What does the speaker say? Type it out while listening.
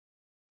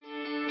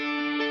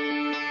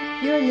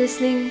You are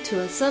listening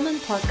to a sermon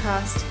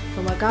podcast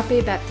from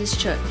Agape Baptist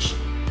Church,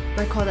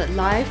 recorded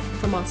live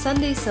from our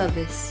Sunday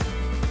service.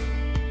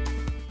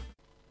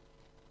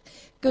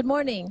 Good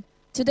morning.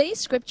 Today's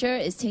scripture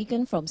is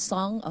taken from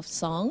Song of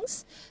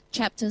Songs,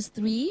 chapters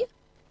 3,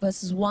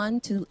 verses 1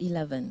 to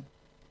 11.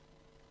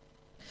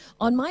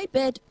 On my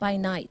bed by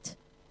night,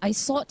 I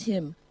sought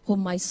him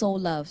whom my soul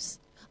loves.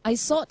 I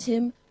sought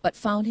him, but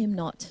found him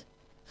not.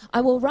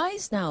 I will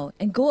rise now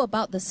and go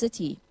about the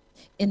city,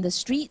 in the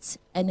streets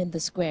and in the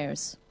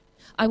squares.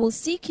 I will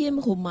seek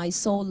him whom my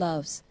soul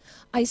loves.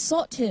 I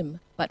sought him,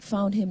 but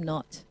found him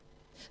not.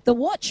 The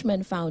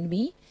watchmen found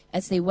me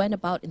as they went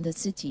about in the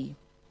city.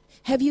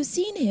 Have you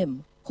seen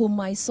him whom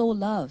my soul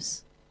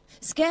loves?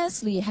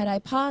 Scarcely had I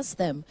passed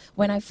them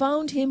when I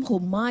found him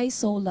whom my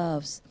soul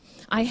loves.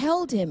 I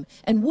held him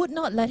and would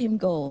not let him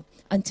go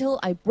until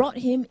I brought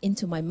him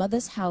into my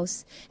mother's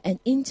house and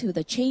into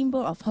the chamber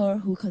of her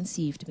who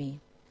conceived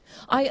me.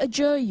 I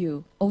adjure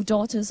you, O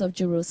daughters of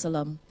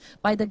Jerusalem,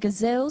 by the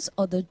gazelles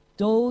or the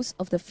does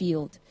of the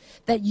field,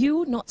 that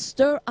you not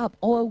stir up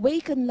or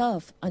awaken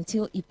love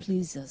until it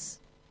pleases.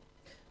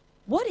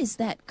 What is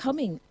that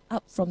coming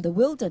up from the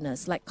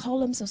wilderness like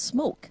columns of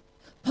smoke,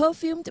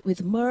 perfumed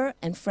with myrrh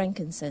and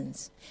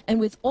frankincense, and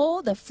with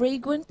all the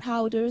fragrant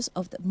powders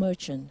of the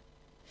merchant?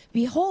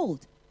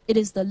 Behold, it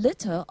is the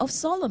litter of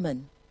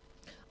Solomon.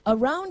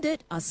 Around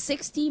it are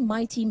 60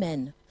 mighty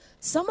men,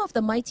 some of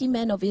the mighty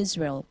men of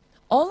Israel,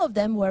 all of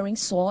them wearing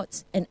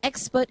swords and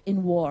expert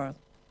in war,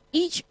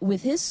 each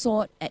with his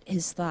sword at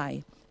his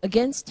thigh,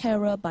 against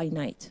terror by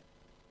night.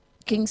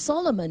 King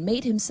Solomon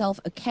made himself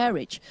a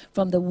carriage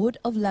from the wood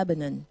of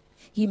Lebanon.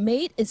 He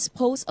made its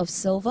posts of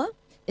silver,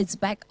 its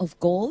back of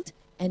gold,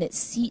 and its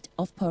seat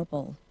of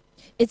purple.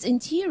 Its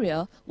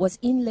interior was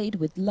inlaid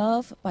with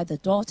love by the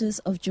daughters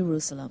of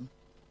Jerusalem.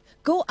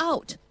 Go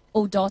out,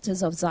 O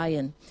daughters of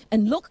Zion,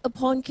 and look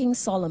upon King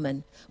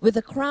Solomon, with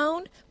the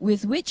crown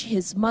with which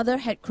his mother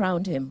had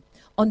crowned him,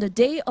 on the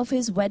day of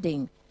his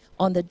wedding,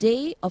 on the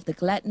day of the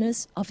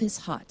gladness of his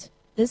heart.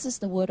 This is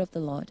the word of the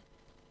Lord.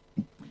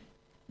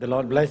 The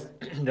Lord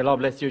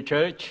bless you,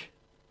 church.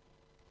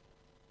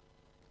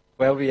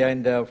 Well, we are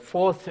in the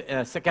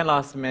second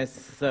last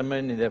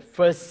sermon in the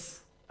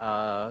first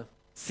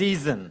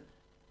season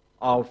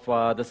of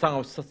the Song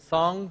of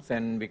Songs,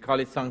 and we call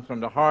it Songs from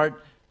the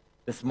Heart.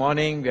 This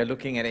morning, we are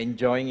looking at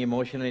enjoying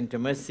emotional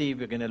intimacy.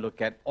 We're going to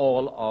look at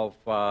all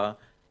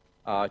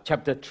of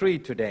chapter 3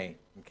 today,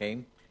 okay?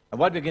 And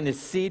what we're going to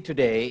see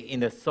today in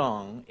the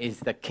song is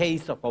the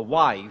case of a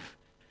wife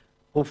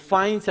who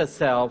finds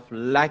herself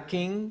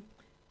lacking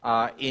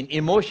in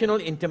emotional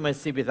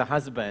intimacy with her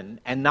husband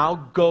and now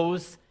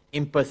goes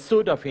in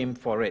pursuit of him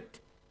for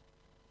it.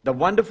 The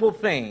wonderful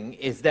thing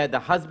is that the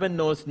husband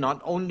knows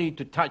not only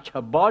to touch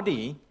her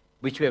body,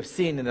 which we have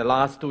seen in the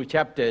last 2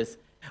 chapters,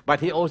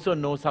 but he also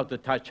knows how to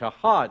touch her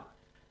heart.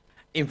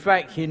 In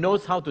fact, he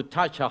knows how to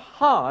touch her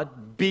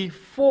heart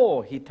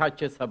before he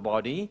touches her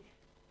body.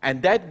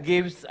 And that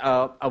gives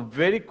a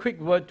very quick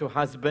word to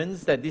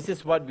husbands that this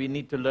is what we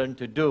need to learn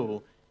to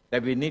do,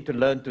 that we need to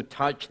learn to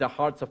touch the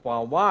hearts of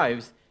our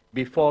wives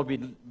before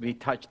we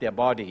touch their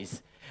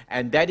bodies.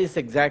 And that is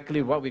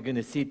exactly what we're going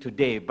to see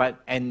today.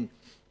 But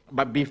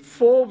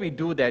before we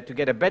do that, to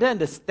get a better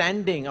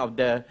understanding of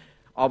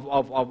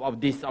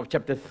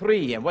chapter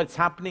 3 and what's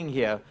happening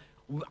here,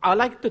 I'd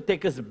like to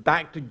take us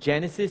back to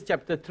Genesis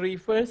chapter 3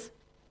 first.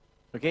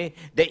 Okay,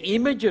 the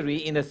imagery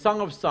in the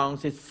Song of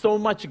Songs is so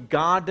much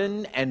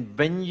garden and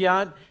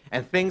vineyard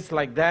and things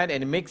like that,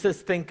 and it makes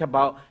us think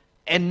about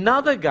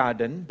another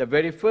garden, the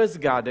very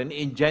first garden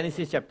in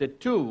Genesis chapter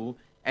 2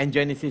 and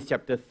Genesis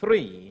chapter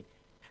 3.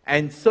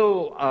 And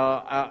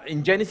so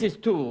in Genesis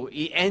 2,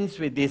 it ends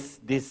with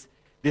this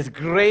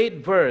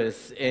great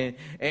verse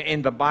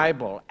in the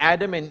Bible.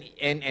 Adam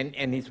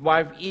and his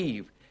wife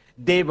Eve,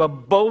 they were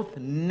both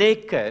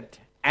naked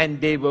and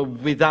they were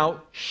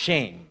without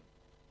shame.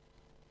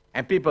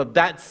 And people,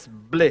 that's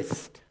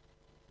bliss.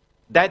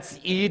 That's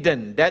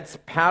Eden. That's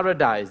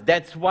paradise.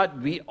 That's what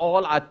we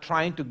all are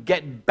trying to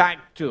get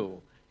back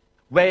to,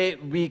 where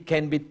we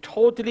can be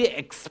totally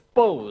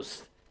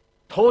exposed,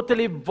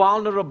 totally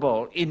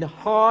vulnerable in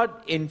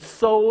heart, in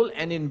soul,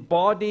 and in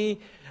body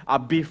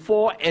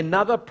before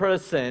another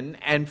person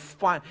and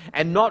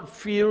not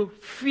feel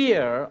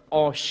fear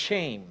or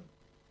shame.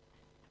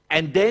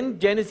 And then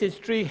Genesis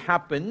 3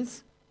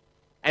 happens,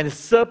 and the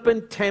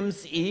serpent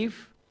tempts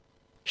Eve.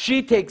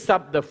 She takes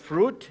up the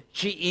fruit,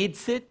 she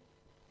eats it,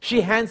 she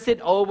hands it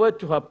over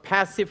to her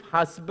passive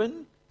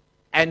husband,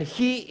 and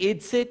he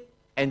eats it,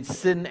 and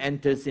sin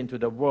enters into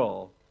the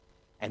world.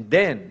 And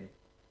then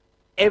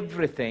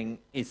everything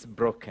is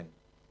broken.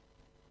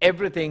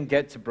 Everything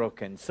gets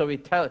broken. So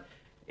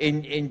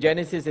in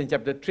Genesis in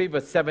chapter 3,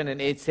 verse 7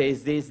 and 8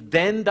 says this,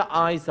 then the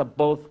eyes of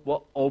both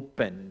were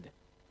opened,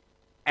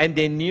 and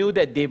they knew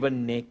that they were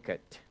naked.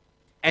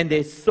 And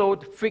they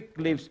sewed fig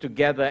leaves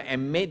together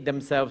and made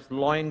themselves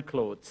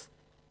loincloths.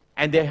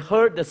 And they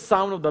heard the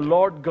sound of the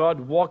Lord God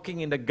walking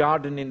in the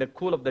garden in the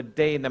cool of the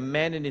day, and the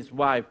man and his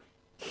wife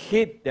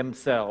hid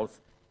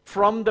themselves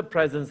from the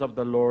presence of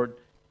the Lord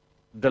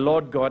the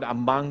Lord God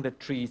among the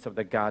trees of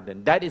the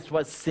garden. That is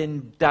what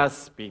sin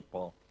does,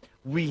 people.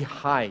 We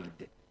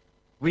hide.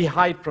 We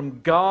hide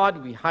from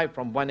God. We hide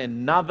from one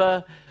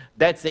another.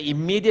 That's the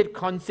immediate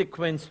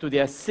consequence to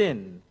their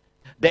sin.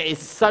 There is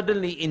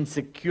suddenly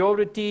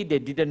insecurity. They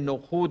didn't know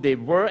who they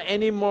were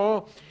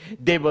anymore.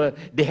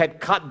 They had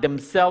cut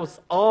themselves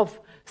off,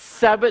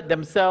 severed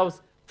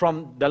themselves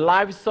from the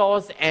life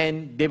source,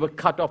 and they were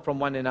cut off from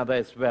one another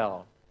as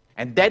well.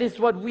 And that is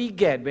what we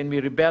get when we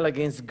rebel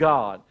against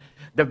God.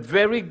 The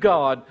very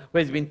God who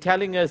has been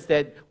telling us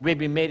that we've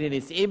been made in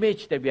His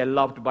image, that we are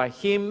loved by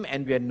Him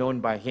and we are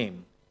known by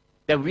Him,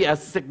 that we are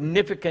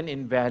significant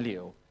in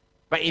value.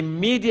 But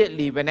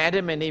immediately when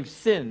Adam and Eve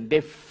sinned,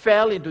 they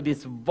fell into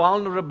this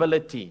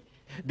vulnerability,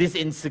 this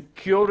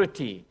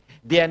insecurity.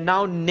 They are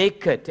now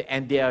naked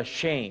and they are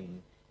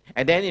ashamed.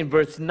 And then in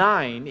verse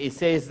 9, it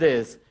says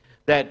this,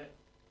 that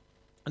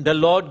the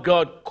Lord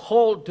God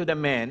called to the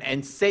man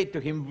and said to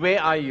him,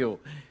 "Where are you?"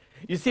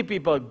 You see,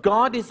 people,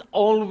 God is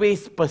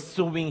always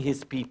pursuing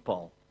His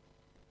people.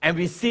 And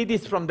we see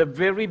this from the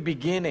very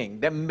beginning,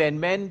 that when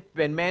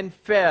man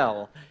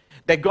fell,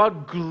 that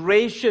God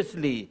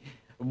graciously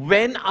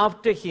went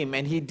after him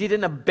and He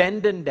didn't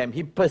abandon them.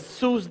 He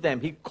pursues them.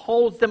 He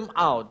calls them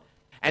out.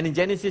 And in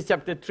Genesis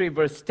chapter 3,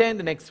 verse 10,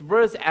 the next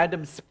verse,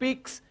 Adam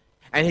speaks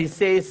and he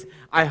says,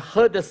 "I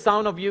heard the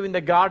sound of you in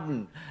the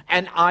garden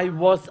and I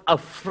was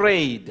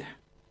afraid."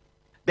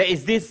 There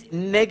is this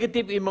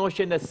negative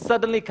emotion that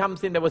suddenly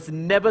comes in that was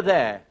never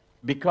there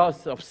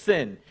because of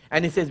sin.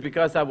 And he says,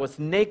 "Because I was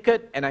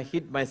naked and I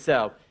hid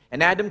myself."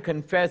 And Adam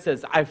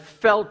confesses, "I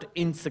felt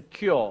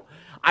insecure.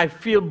 I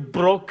feel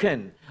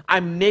broken.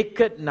 I'm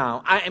naked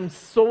now. I am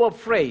so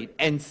afraid,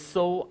 and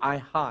so I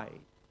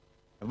hide."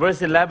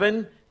 Verse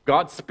 11,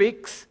 God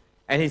speaks,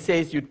 and He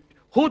says,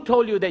 "Who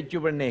told you that you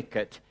were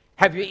naked?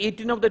 Have you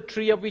eaten of the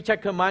tree of which I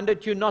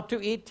commanded you not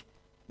to eat?"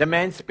 The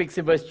man speaks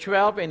in verse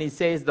 12, and he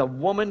says, "The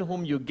woman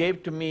whom you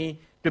gave to me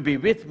to be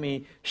with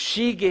me,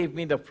 she gave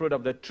me the fruit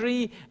of the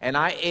tree, and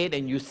I ate."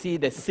 And you see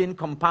the sin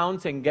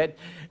compounds and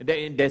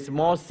there's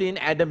more sin.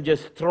 Adam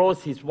just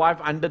throws his wife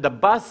under the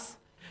bus.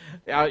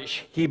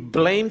 He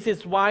blames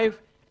his wife.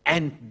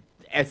 And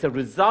as a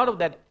result of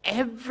that,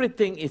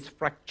 everything is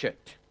fractured.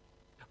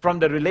 From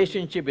the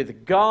relationship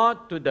with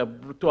God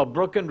to a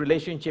broken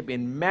relationship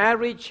in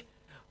marriage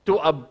to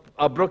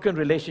a broken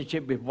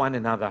relationship with one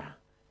another.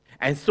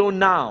 And so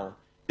now,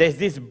 there's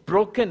this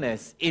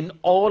brokenness in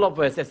all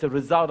of us as a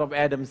result of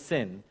Adam's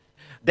sin.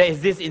 There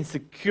is this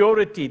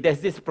insecurity,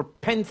 there's this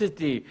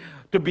propensity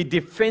to be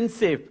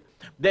defensive,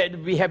 that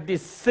we have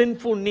this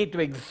sinful need to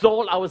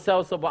exalt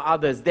ourselves over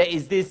others. There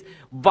is this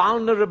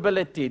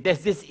vulnerability.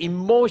 There's this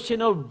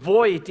emotional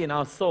void in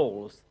our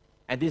souls.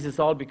 And this is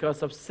all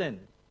because of sin.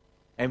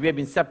 And we have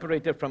been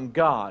separated from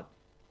God.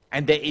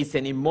 And there is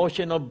an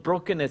emotional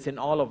brokenness in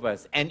all of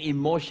us, an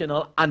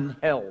emotional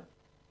unhealth.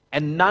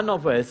 And none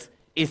of us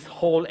is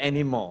whole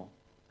anymore.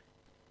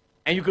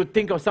 And you could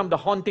think of some of the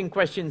haunting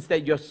questions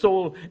that your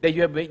soul, that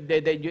you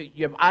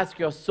have asked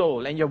your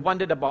soul, and you've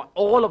wondered about.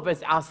 All of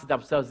us ask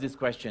ourselves these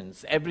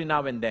questions every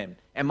now and then.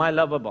 Am I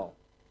lovable?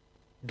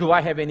 Do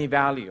I have any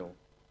value?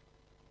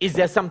 Is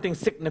there something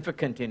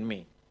significant in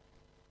me?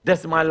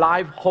 Does my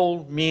life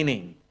hold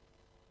meaning?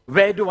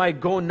 Where do I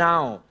go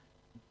now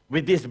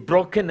with this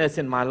brokenness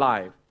in my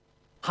life?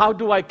 How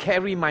do I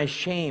carry my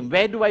shame?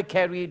 Where do I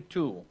carry it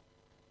to?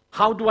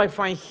 How do I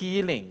find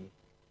healing?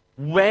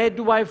 Where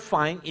do I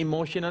find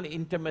emotional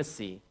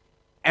intimacy?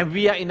 And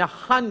we are in a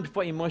hunt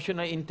for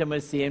emotional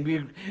intimacy, and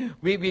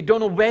we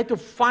don't know where to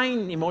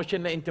find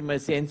emotional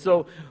intimacy. And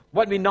so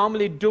what we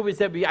normally do is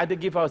that we either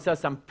give ourselves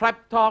some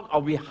prep talk,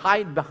 or we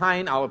hide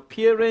behind our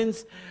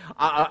appearance,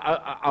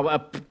 our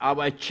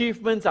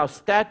achievements, our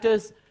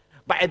status.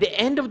 But at the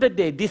end of the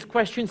day, these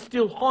questions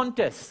still haunt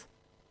us.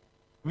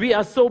 We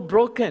are so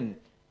broken.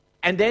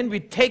 And then we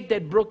take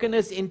that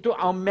brokenness into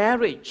our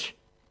marriage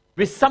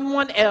with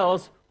someone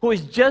else who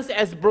is just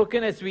as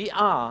broken as we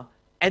are.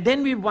 And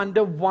then we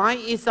wonder, why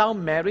is our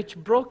marriage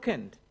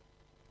broken?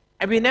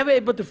 And we're never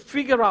able to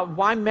figure out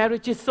why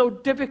marriage is so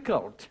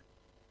difficult.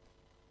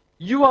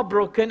 You are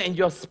broken and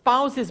your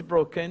spouse is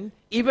broken.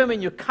 Even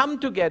when you come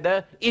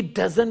together, it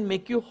doesn't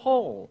make you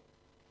whole.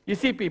 You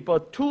see, people,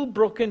 two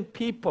broken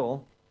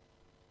people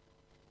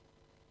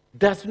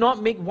does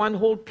not make one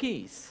whole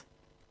piece.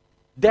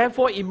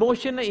 Therefore,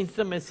 emotional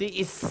intimacy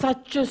is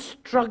such a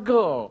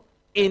struggle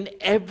in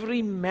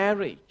every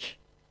marriage.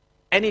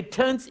 And it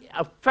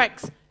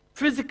affects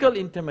physical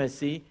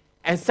intimacy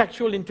and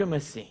sexual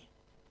intimacy.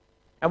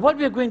 And what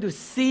we're going to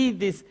see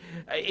this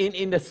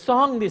in the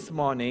song this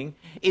morning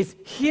is,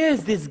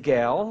 here's this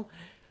girl.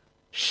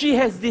 She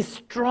has this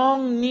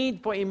strong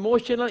need for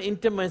emotional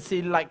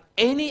intimacy like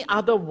any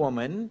other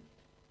woman,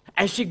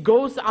 and she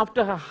goes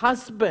after her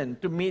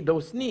husband to meet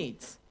those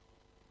needs.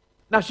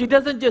 Now, she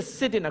doesn't just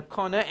sit in a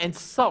corner and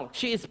sulk.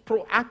 She is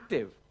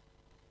proactive.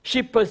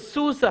 She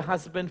pursues her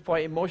husband for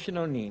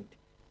emotional need.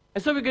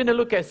 And so we're going to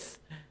look at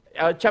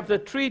chapter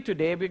 3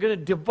 today. We're going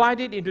to divide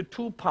it into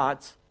two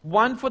parts.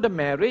 One for the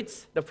marriage,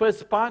 the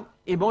first part,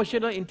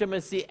 emotional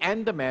intimacy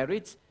and the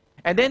marriage.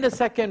 And then the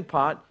second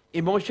part,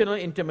 emotional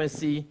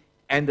intimacy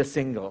and the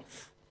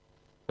singles.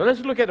 So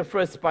let's look at the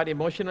first part,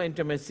 emotional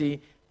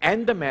intimacy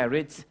and the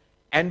marriage.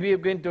 And we are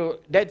going to,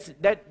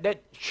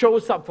 that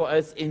shows up for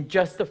us in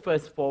just the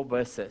first 4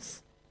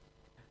 verses.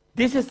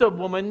 This is the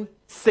woman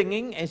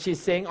singing, and she's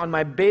saying, on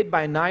my bed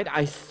by night,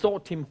 I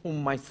sought him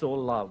whom my soul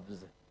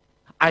loves.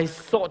 I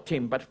sought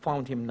him, but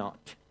found him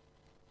not.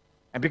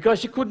 And because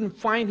she couldn't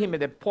find him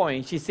at that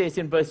point, she says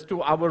in verse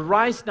 2, I will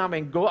rise now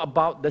and go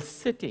about the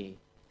city,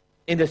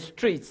 in the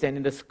streets and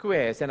in the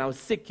squares, and I will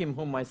seek him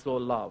whom my soul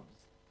loves.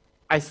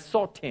 I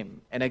sought him,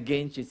 and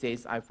again she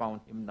says, I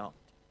found him not.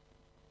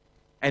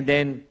 And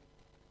then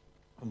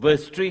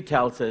verse 3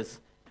 tells us,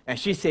 and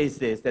she says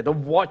this, that the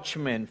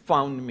watchmen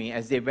found me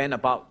as they went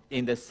about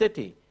in the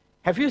city.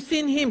 Have you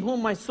seen him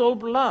whom my soul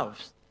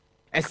loves?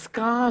 And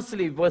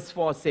scarcely, verse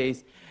 4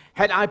 says,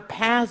 had I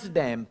passed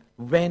them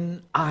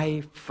when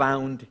I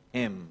found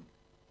him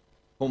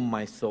whom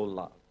my soul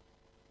loved.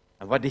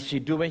 And what did she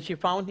do when she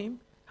found him?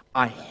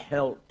 I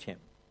held him.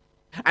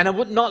 And I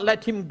would not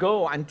let him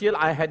go until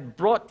I had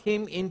brought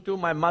him into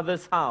my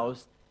mother's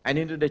house and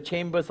into the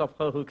chambers of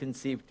her who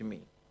conceived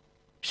me.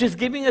 She's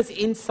giving us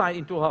insight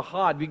into her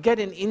heart. We get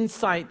an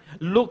insight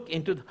look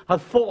into her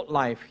thought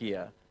life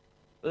here.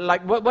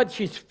 Like what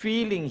she's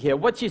feeling here,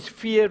 what she's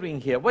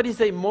fearing here, what is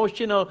the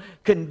emotional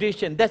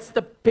condition. That's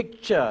the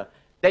picture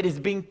that is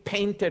being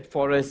painted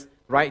for us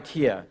right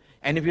here.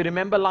 And if you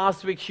remember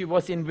last week, she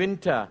was in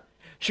winter.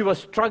 She was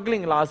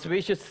struggling last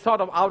week. She's sort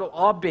of out of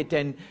orbit,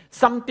 and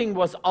something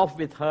was off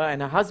with her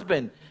and her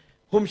husband,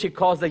 whom she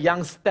calls the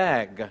young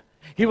stag.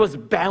 He was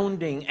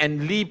bounding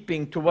and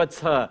leaping towards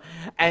her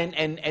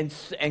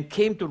and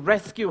came to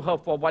rescue her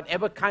for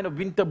whatever kind of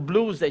winter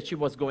blues that she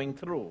was going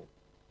through.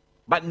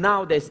 But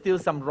now there's still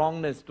some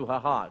wrongness to her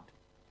heart.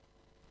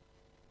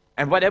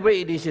 And whatever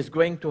it is, she's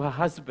going to her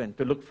husband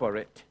to look for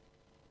it.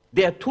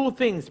 There are 2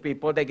 things,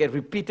 people, that get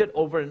repeated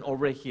over and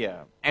over here.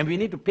 And we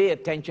need to pay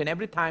attention.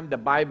 Every time the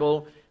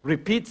Bible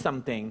repeats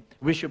something,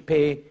 we should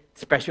pay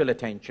special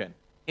attention.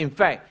 In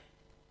fact,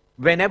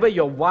 whenever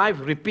your wife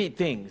repeats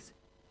things,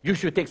 you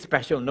should take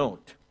special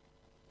note.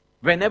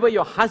 Whenever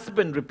your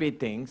husband repeats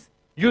things,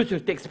 you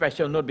should take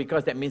special note,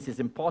 because that means it's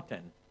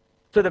important.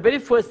 So the very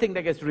first thing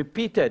that gets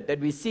repeated that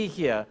we see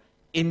here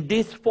in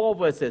these 4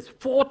 verses,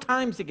 4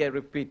 times it gets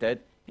repeated,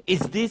 is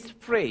this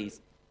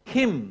phrase,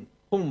 him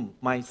whom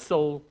my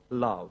soul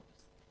loves.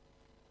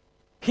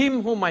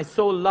 Him whom my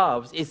soul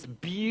loves is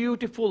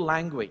beautiful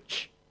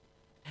language.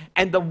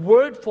 And the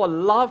word for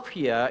love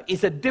here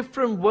is a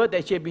different word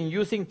that she had been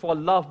using for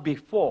love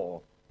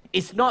before.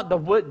 It's not the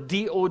word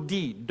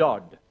D-O-D,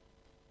 dod.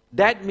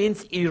 That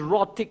means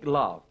erotic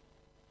love.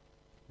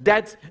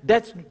 That's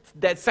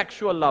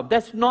sexual love.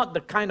 That's not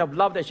the kind of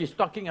love that she's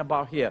talking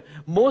about here.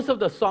 Most of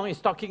the song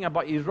is talking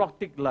about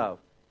erotic love.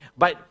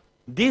 But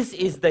this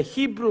is the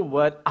Hebrew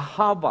word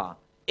ahava,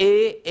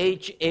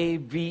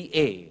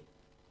 A-H-A-V-A.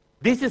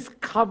 This is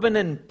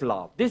covenant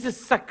love. This is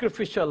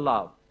sacrificial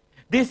love.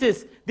 This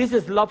is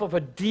love of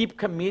a deep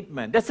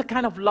commitment. That's the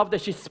kind of love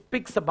that she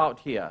speaks about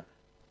here.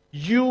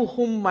 You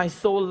whom my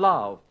soul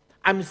loves.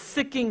 I'm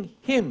seeking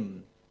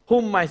him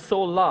whom my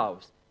soul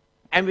loves.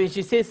 And when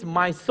she says,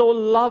 my soul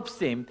loves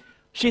him,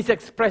 she's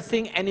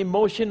expressing an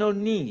emotional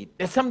need.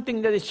 There's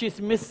something that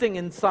she's missing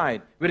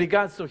inside with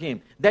regards to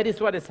him. That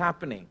is what is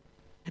happening.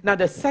 Now,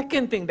 the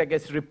second thing that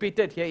gets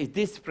repeated here is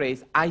this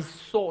phrase, I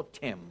sought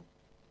him.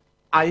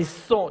 I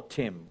sought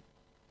him.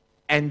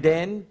 And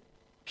then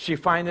she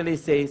finally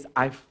says,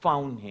 I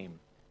found him.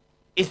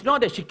 It's not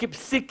that she keeps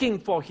seeking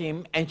for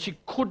him and she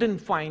couldn't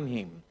find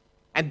him.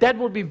 And that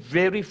would be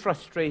very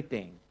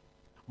frustrating.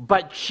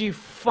 But she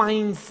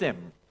finds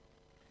him.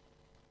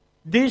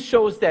 This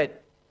shows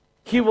that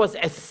he was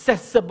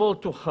accessible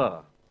to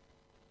her.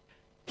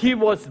 He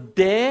was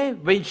there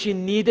when she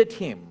needed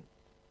him.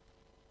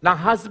 Now,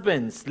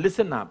 husbands,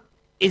 listen up.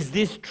 Is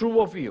this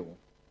true of you?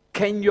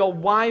 Can your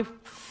wife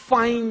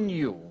find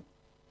you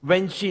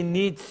when she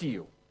needs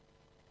you?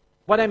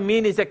 What I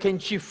mean is that can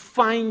she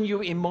find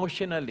you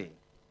emotionally?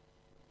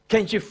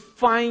 Can she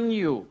find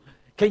you?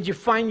 Can she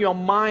find your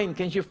mind?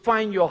 Can she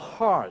find your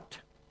heart?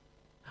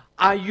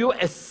 Are you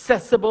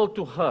accessible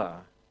to her?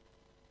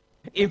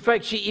 In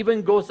fact, she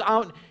even goes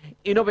out,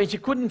 when she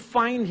couldn't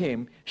find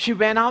him, she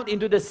went out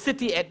into the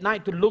city at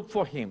night to look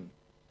for him.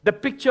 The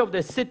picture of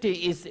the city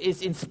is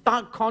in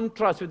stark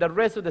contrast with the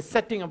rest of the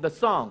setting of the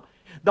song.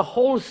 The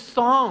whole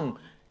song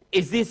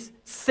is these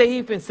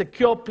safe and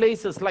secure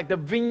places like the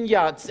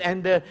vineyards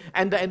and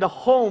the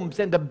homes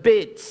and the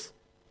beds.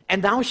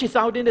 And now she's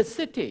out in the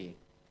city.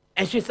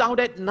 And she's out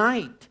at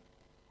night.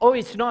 Oh,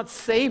 it's not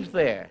safe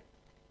there.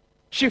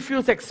 She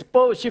feels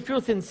exposed. She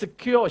feels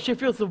insecure. She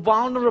feels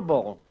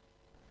vulnerable.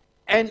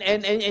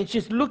 And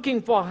she's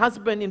looking for a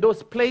husband in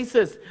those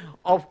places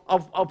of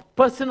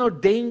personal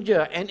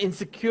danger and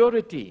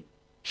insecurity.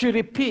 She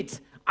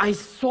repeats, I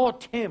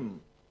sought him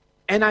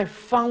and I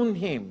found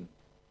him.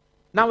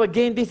 Now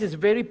again, this is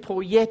very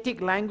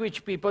poetic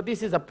language, people.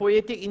 This is a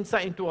poetic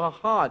insight into her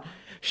heart.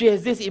 She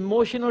has this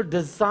emotional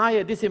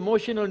desire, this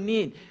emotional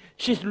need.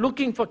 She's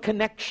looking for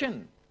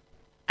connection.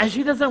 And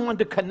she doesn't want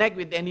to connect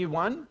with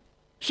anyone.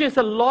 She has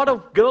a lot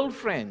of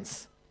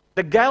girlfriends.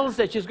 The girls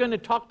that she's going to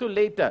talk to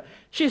later.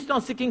 She's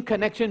not seeking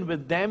connection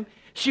with them.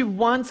 She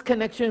wants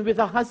connection with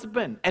her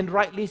husband, and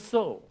rightly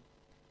so.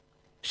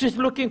 She's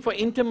looking for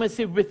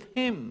intimacy with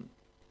him.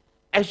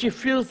 And she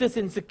feels this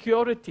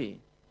insecurity.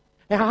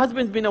 Her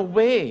husband's been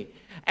away,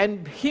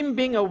 and him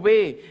being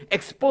away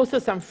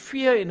exposes some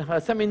fear in her,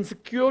 some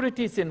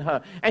insecurities in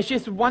her. And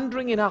she's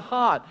wondering in her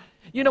heart,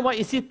 you know what,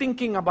 is he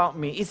thinking about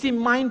me? Is he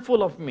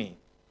mindful of me?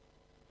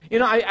 You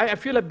know, I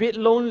feel a bit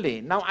lonely.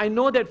 Now, I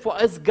know that for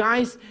us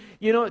guys,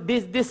 you know,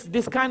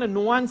 this kind of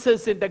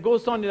nuances that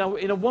goes on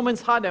in a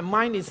woman's heart and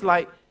mind is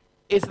like,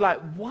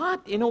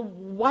 what? You know,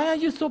 why are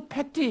you so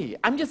petty?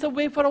 I'm just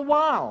away for a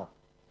while.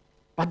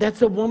 But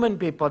that's a woman,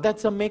 people.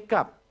 That's a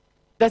makeup.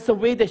 That's the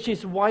way that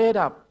she's wired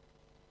up.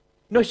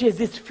 No, she has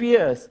these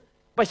fears.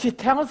 But she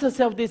tells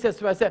herself this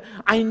as well. Said,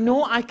 I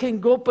know I can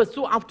go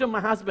pursue after my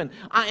husband.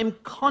 I am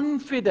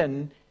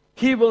confident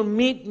he will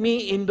meet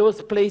me in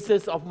those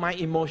places of my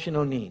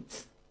emotional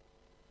needs.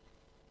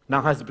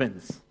 Now,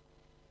 husbands,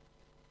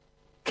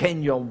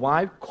 can your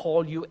wife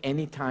call you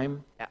any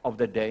time of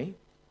the day?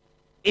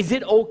 Is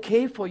it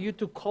okay for you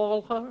to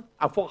call her,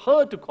 or for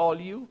her to call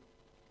you?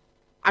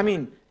 I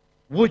mean,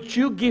 would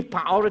you give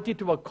priority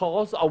to a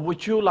cause, or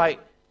would you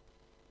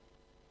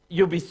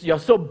you're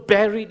so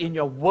buried in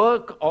your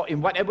work or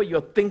in whatever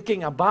you're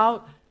thinking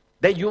about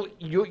that you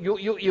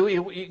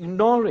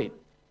ignore it?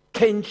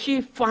 Can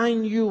she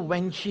find you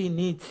when she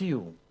needs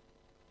you?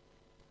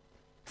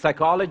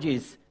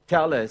 Psychologists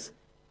tell us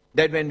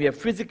that when we are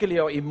physically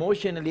or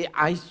emotionally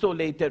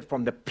isolated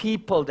from the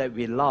people that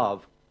we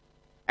love,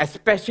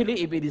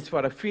 especially if it is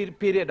for a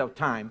period of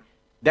time,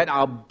 that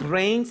our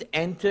brains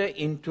enter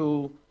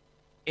into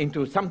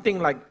something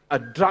like a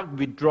drug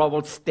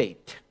withdrawal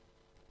state.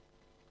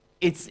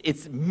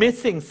 It's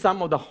missing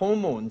some of the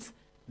hormones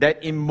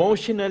that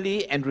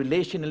emotionally and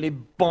relationally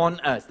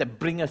bond us, that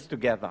bring us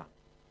together.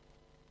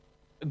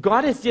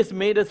 God has just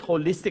made us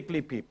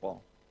holistically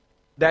people.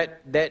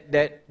 That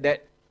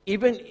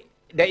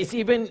is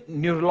even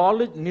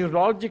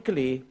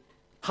neurologically,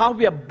 how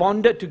we are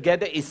bonded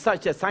together is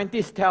such that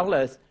scientists tell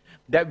us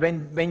that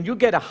when you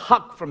get a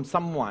hug from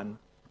someone,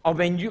 or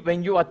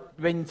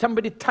when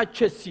somebody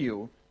touches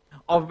you,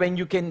 or when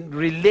you can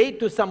relate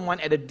to someone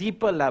at a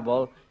deeper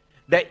level,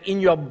 that in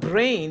your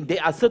brain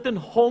there are certain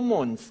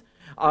hormones,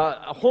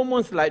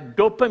 hormones like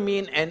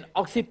dopamine and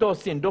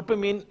oxytocin.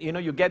 Dopamine, you know,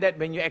 you get that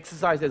when you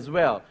exercise as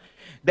well.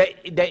 That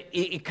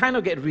it kind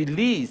of get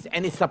released,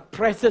 and it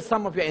suppresses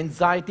some of your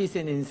anxieties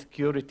and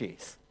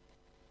insecurities.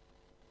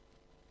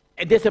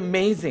 And that's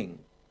amazing.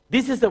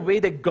 This is the way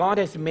that God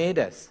has made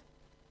us.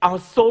 Our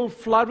soul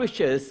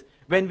flourishes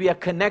when we are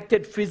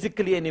connected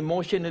physically and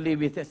emotionally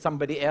with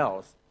somebody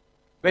else,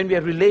 when we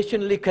are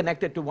relationally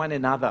connected to one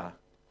another.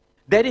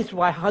 That is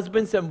why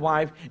husbands and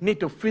wives need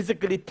to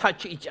physically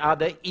touch each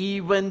other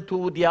even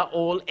to their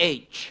old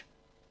age.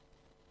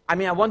 I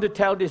mean, I want to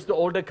tell this to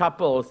older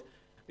couples.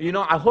 You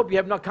know, I hope you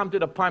have not come to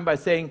the point by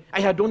saying,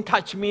 "Hey, don't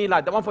touch me,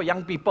 like the one for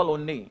young people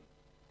only."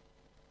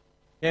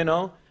 You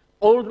know,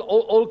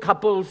 old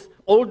couples,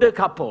 older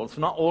couples,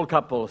 not old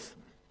couples.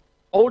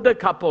 Older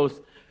couples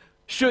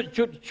should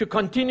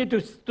continue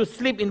to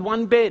sleep in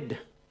one bed.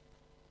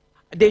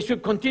 They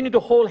should continue to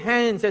hold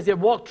hands as they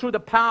walk through the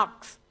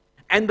parks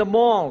and the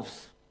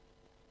malls.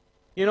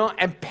 You know,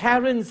 and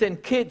parents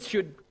and kids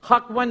should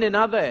hug one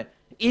another,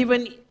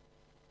 even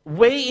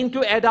way into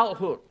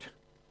adulthood.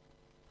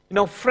 You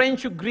know,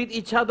 friends should greet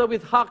each other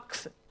with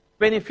hugs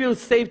when it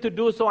feels safe to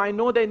do so. I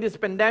know that in this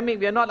pandemic,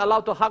 we are not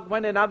allowed to hug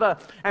one another.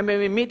 And when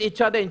we meet each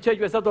other in church,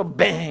 we're sort of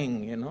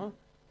bang, you know.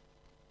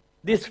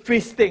 This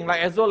feasting,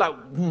 like as though like,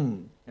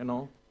 you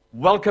know,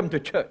 welcome to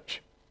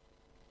church.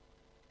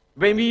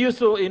 When we used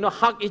to, you know,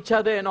 hug each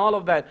other and all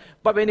of that.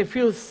 But when it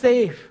feels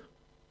safe,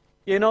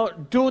 you know,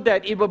 do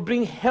that. It will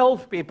bring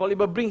health, people. It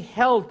will bring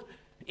health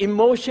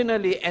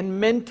emotionally and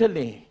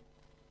mentally.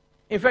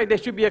 In fact, there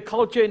should be a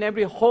culture in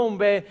every home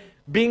where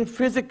being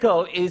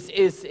physical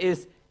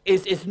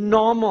is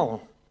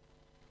normal.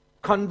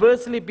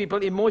 Conversely,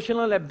 people,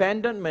 emotional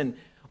abandonment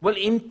will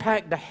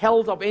impact the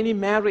health of any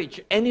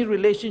marriage, any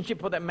relationship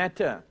for that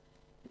matter.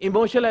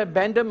 Emotional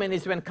abandonment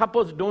is when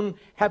couples don't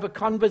have a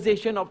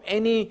conversation of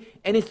any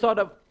sort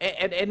of,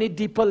 at any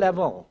deeper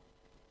level.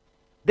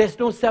 There's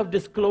no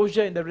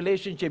self-disclosure in the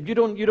relationship. You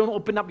don't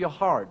open up your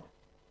heart.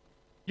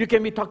 You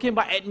can be talking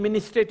about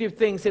administrative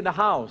things in the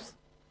house.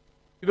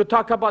 You could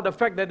talk about the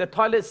fact that the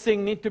toilet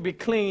sink need to be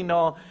cleaned,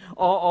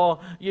 or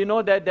you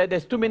know, that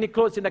there's too many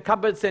clothes in the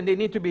cupboards and they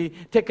need to be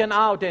taken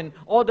out, and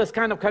all those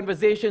kind of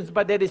conversations,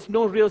 but there is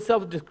no real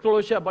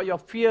self-disclosure about your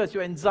fears,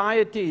 your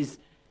anxieties,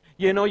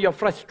 you know, your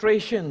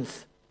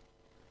frustrations.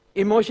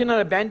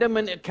 Emotional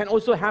abandonment can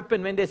also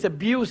happen when there's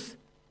abuse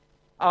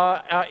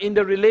in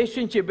the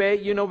relationship, where,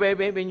 you know,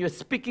 when you're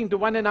speaking to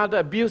one another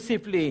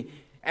abusively,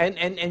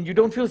 and you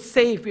don't feel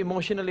safe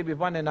emotionally with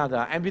one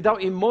another. And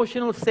without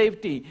emotional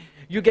safety,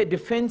 you get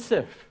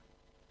defensive,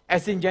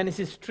 as in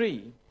Genesis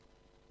 3.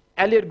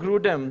 Elliot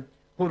Grudem,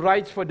 who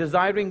writes for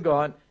Desiring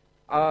God,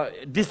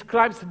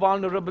 describes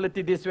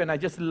vulnerability this way, and I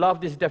just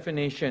love this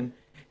definition.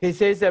 He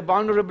says that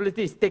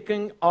vulnerability is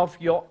taking off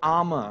your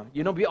armor.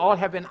 You know, we all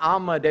have an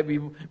armor that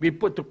we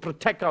put to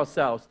protect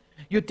ourselves.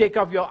 You take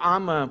off your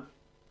armor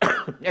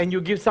and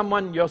you give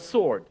someone your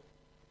sword.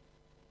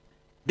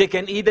 They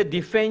can either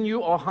defend you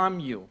or harm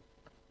you.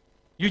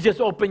 You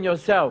just open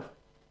yourself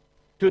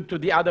to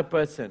the other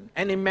person.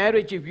 And in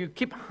marriage, if you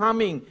keep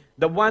harming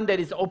the one that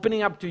is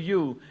opening up to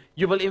you,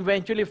 you will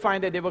eventually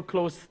find that they will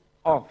close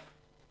off.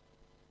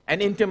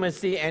 And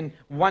intimacy and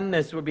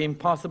oneness will be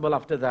impossible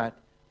after that.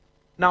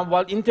 Now,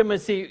 while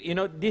intimacy, you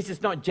know, this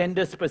is not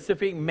gender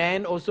specific.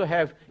 Men also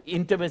have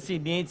intimacy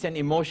needs and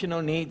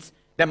emotional needs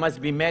that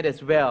must be met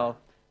as well.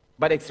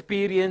 But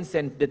experience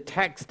and the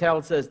text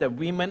tells us that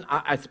women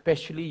are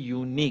especially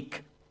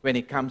unique when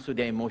it comes to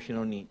their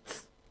emotional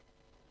needs.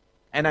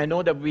 And I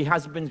know that we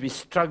husbands, we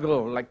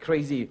struggle like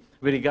crazy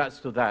with regards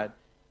to that.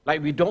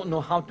 Like we don't know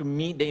how to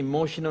meet the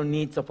emotional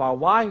needs of our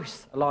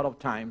wives a lot of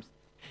times.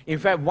 In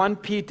fact, 1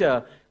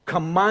 Peter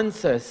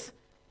commands us,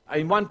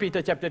 in 1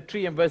 Peter chapter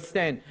 3 and verse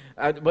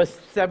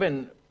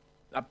 7,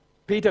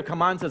 Peter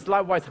commands us,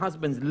 likewise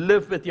husbands,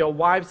 live with your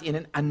wives in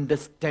an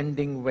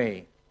understanding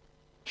way,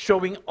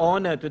 showing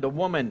honor to the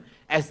woman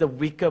as the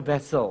weaker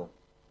vessel.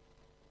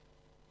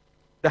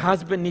 The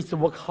husband needs to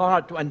work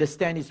hard to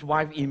understand his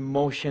wife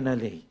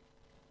emotionally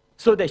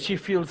so that she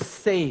feels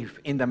safe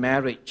in the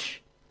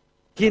marriage.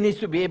 He needs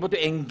to be able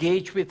to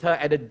engage with her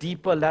at a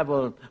deeper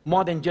level,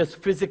 more than just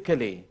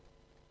physically.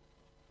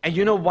 And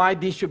you know why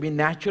this should be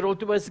natural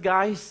to us,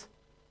 guys?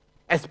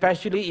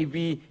 Especially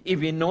if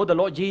we know the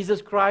Lord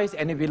Jesus Christ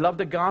and if we love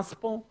the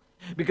gospel.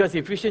 Because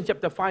Ephesians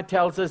chapter 5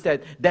 tells us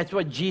that that's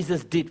what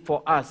Jesus did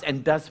for us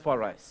and does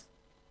for us.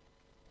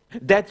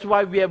 That's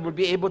why we will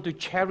be able to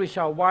cherish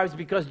our wives,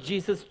 because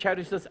Jesus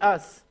cherishes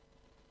us.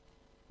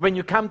 When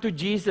you come to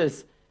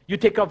Jesus, you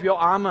take off your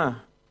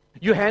armor.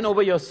 You hand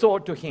over your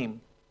sword to Him.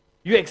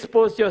 You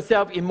expose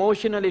yourself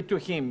emotionally to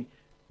Him.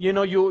 You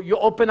know, you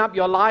open up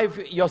your life,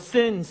 your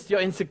sins,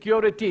 your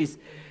insecurities,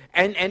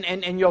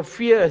 and your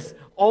fears,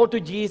 all to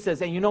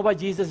Jesus. And you know what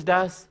Jesus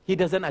does? He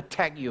doesn't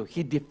attack you.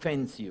 He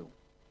defends you.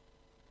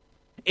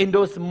 In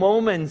those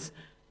moments,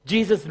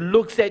 Jesus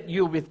looks at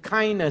you with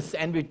kindness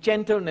and with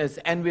gentleness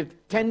and with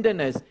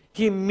tenderness.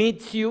 He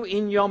meets you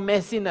in your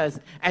messiness,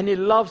 and He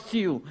loves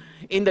you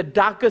in the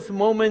darkest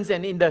moments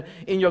and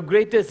in your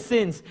greatest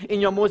sins,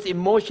 in your most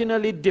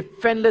emotionally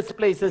defenseless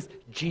places.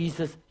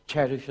 Jesus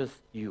cherishes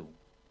you.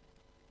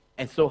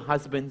 And so,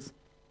 husbands,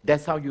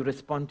 that's how you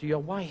respond to your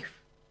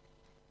wife.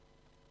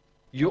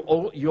 You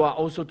are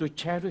also to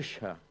cherish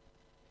her.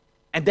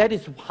 And that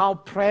is how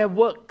prayer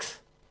works.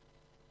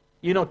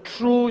 You know,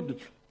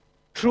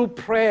 true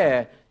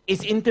prayer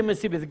is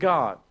intimacy with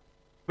God.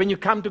 When you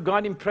come to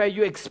God in prayer,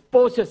 you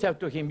expose yourself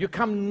to Him. You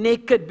come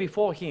naked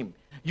before Him.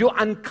 You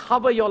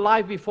uncover your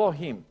life before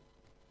Him.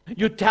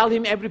 You tell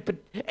Him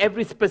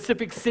every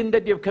specific sin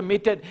that you've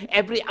committed,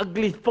 every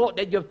ugly thought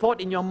that you've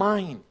thought in your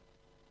mind.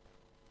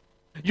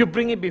 You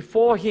bring it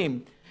before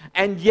Him.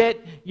 And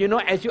yet, you know,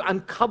 as you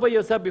uncover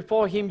yourself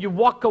before Him, you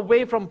walk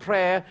away from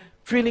prayer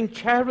feeling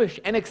cherished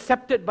and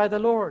accepted by the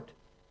Lord.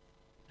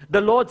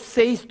 The Lord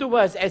says to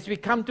us as we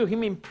come to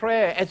Him in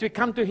prayer, as we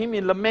come to Him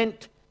in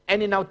lament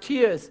and in our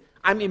tears,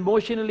 I'm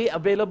emotionally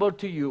available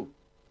to you.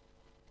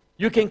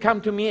 You can come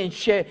to me and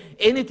share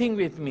anything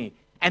with me.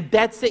 And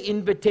that's the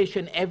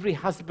invitation every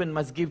husband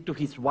must give to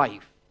his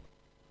wife.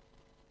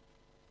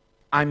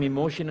 I'm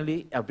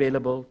emotionally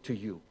available to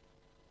you.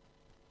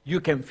 You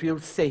can feel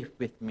safe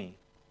with me.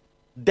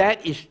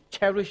 That is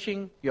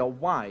cherishing your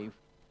wife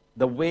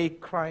the way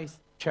Christ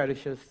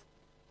cherishes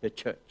the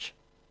church.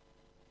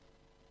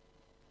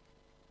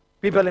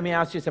 People, let me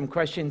ask you some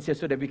questions here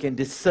so that we can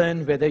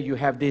discern whether you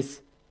have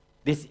this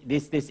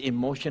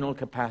emotional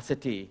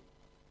capacity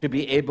to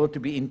be able to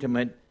be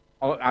intimate,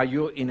 or are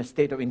you in a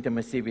state of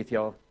intimacy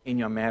in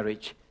your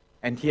marriage?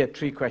 And here are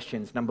 3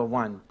 questions. Number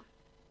 1,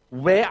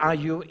 where are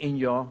you in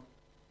your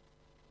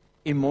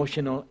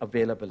emotional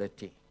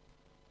availability?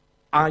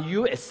 Are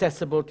you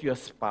accessible to your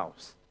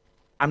spouse?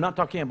 I'm not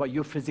talking about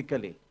you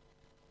physically.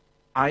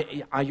 Are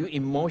you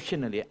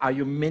emotionally? Are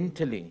you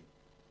mentally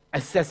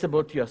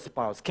accessible to your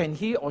spouse? Can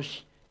he or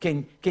she,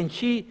 can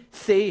she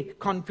say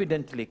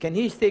confidently? Can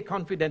he say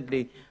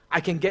confidently, I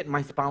can get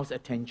my spouse's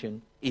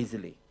attention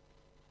easily?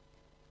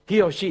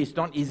 He or she is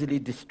not easily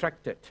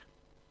distracted.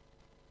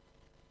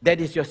 That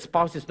is, your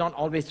spouse is not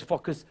always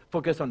focused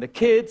on the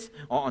kids,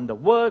 or on the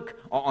work,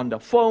 or on the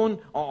phone,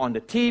 or on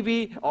the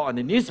TV, or on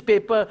the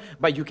newspaper,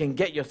 but you can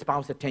get your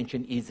spouse's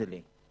attention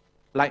easily.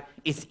 Like,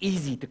 it's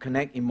easy to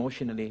connect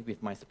emotionally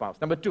with my spouse.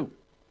 Number 2,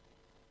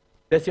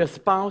 does your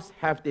spouse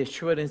have the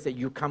assurance that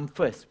you come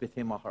first with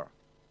him or her?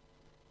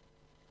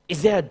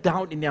 Is there a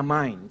doubt in their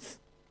minds?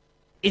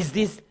 Is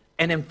this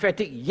an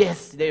emphatic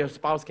yes that your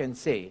spouse can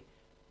say?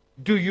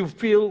 Do you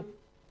feel,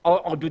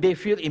 or do they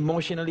feel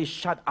emotionally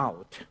shut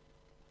out?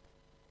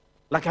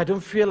 Like, I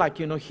don't feel like,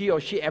 he or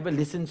she ever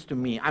listens to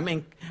me.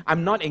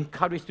 I'm not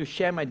encouraged to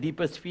share my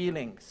deepest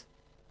feelings.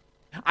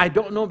 I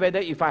don't know whether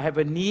if I have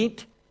a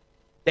need,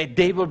 that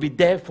they will be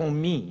there for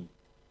me.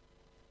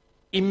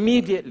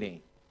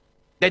 immediately,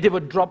 that they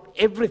would drop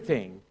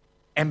everything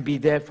and be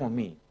there for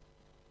me.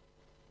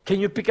 Can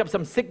you pick up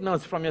some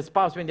signals from your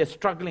spouse when they're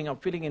struggling or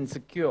feeling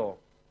insecure?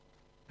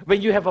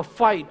 When you have a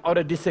fight or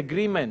a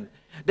disagreement,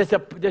 does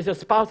a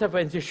spouse have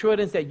an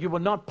assurance that you will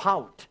not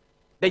pout,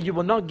 that you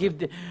will not give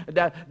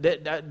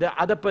the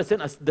other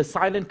person the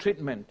silent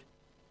treatment,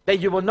 that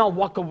you will not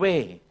walk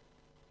away,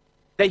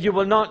 that you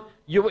will not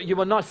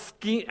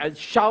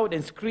shout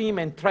and scream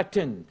and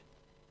threaten,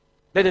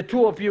 that the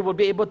two of you will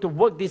be able to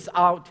work this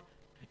out,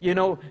 in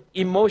an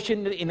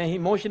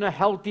emotional,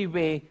 healthy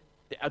way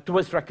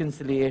towards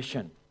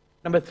reconciliation.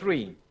 Number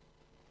 3,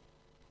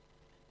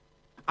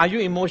 are you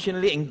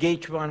emotionally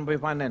engaged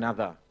with one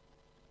another?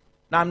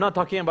 Now, I'm not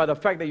talking about the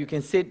fact that you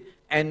can sit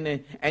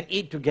and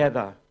eat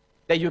together,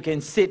 that you can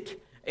sit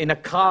in a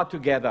car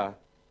together,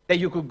 that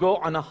you could go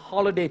on a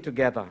holiday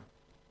together.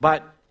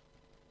 But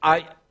are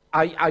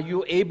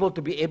you able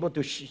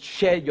to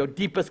share your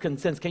deepest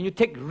concerns? Can you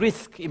take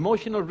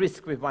emotional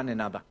risk with one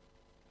another?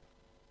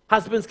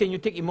 Husbands, can you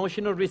take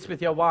emotional risk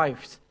with your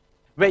wives,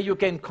 where you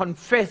can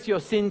confess your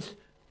sins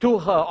to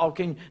her, or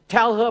can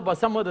tell her about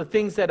some of the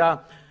things that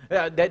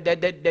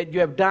you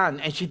have done,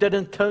 and she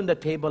doesn't turn the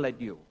table at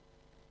you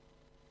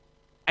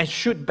and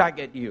shoot back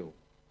at you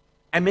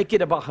and make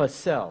it about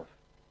herself?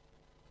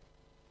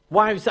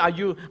 Wives, are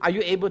you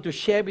able to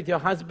share with your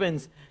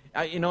husbands,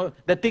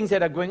 the things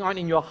that are going on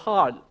in your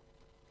heart?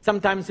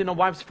 Sometimes,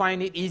 wives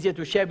find it easier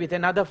to share with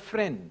another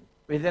friend,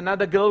 with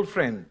another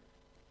girlfriend.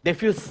 They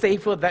feel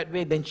safer that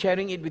way than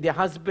sharing it with their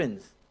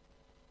husbands.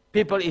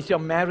 People, is your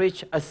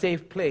marriage a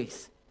safe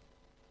place?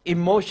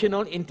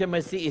 Emotional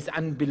intimacy is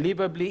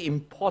unbelievably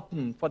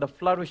important for the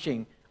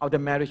flourishing of the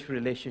marriage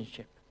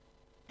relationship.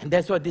 And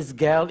that's what this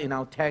girl in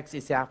our text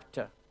is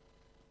after.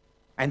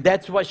 And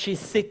that's what she's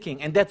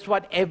seeking. And that's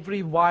what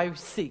every wife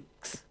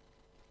seeks.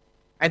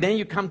 And then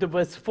you come to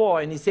verse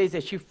 4, and it says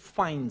that she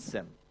finds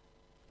him.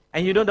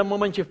 And the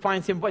moment she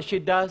finds him, what she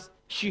does?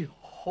 She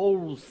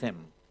holds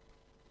him.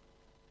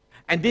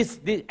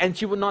 And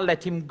she will not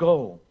let him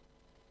go.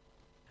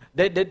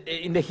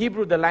 In the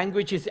Hebrew, the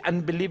language is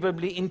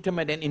unbelievably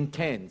intimate and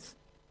intense.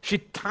 She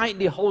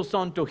tightly holds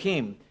on to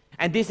him.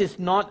 And this is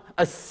not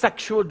a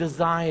sexual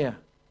desire.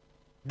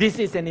 This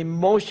is an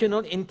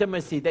emotional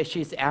intimacy that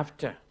she's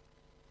after.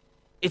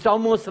 It's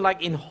almost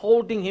like in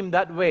holding him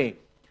that way,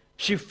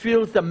 she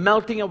feels the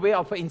melting away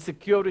of her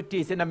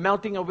insecurities and the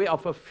melting away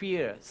of her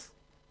fears.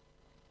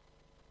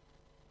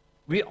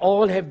 We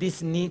all have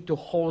this need to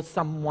hold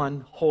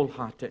someone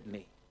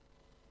wholeheartedly.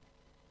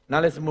 Now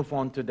let's move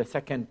on to the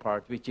second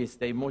part, which is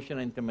the emotional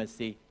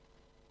intimacy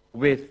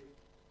with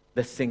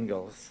the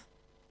singles.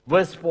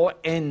 Verse 4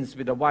 ends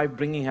with the wife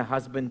bringing her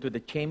husband to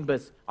the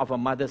chambers of her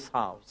mother's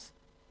house.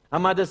 Her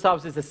mother's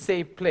house is a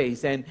safe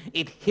place, and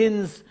it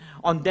hints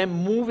on them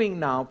moving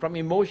now from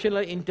emotional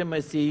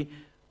intimacy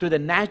to the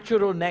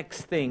natural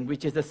next thing,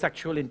 which is the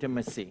sexual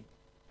intimacy.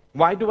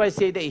 Why do I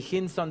say that it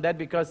hints on that?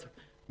 Because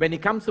when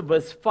it comes to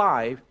verse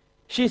 5,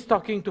 she's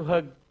talking to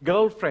her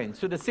girlfriends,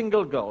 to the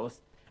single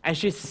girls, and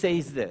she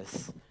says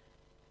this: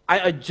 I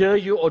adjure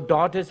you, O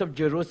daughters of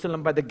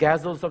Jerusalem, by the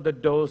gazelles of the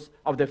does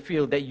of the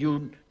field, that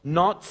you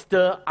not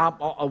stir up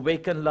or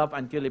awaken love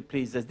until it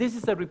pleases. This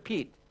is a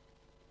repeat.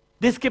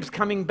 This keeps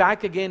coming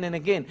back again and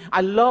again.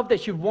 I love that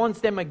she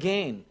wants them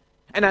again.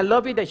 And I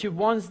love it that she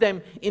wants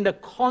them in the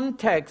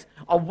context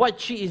of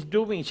what she is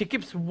doing. She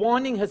keeps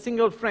warning her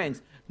single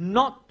friends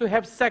not to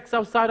have sex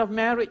outside of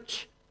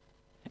marriage.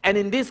 And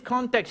in this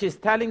context, she's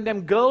telling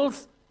them,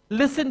 girls,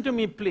 listen to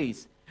me,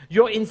 please.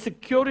 Your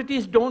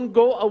insecurities don't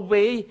go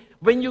away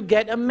when you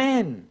get a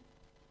man.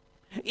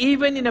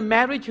 Even in a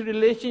marriage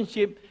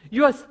relationship,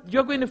 you're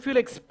going to feel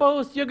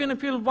exposed. You're going to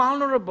feel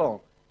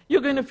vulnerable.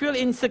 You're going to feel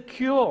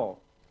insecure.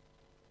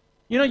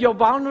 Your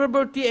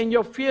vulnerability and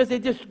your fears, they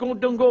just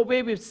don't go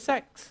away with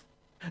sex.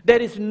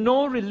 There is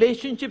no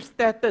relationship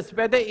status,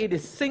 whether it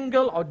is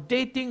single or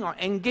dating or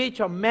engaged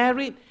or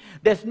married.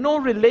 There's no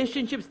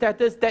relationship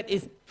status that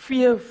is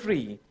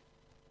fear-free.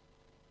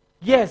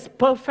 Yes,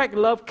 perfect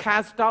love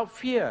casts out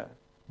fear.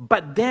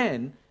 But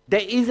then,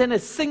 there isn't a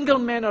single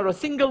man or a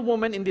single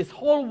woman in this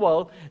whole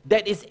world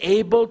that is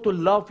able to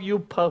love you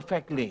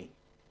perfectly.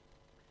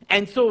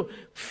 And so,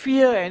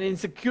 fear and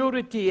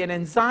insecurity and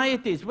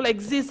anxieties will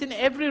exist in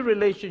every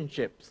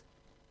relationship.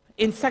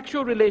 In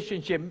sexual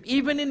relationships,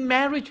 even in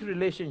marriage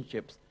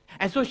relationships.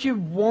 And so she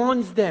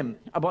warns them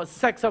about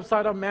sex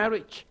outside of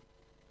marriage.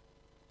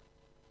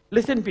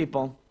 Listen,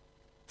 people,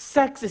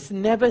 sex is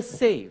never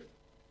safe.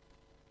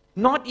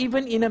 Not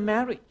even in a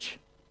marriage.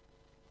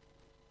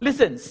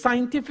 Listen,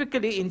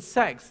 scientifically in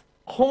sex,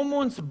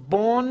 hormones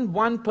bond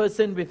one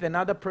person with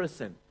another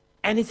person.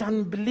 And it's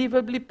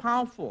unbelievably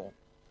powerful.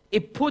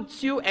 It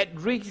puts you at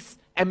risk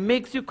and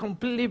makes you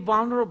completely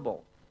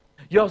vulnerable.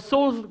 Your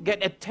souls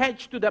get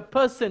attached to the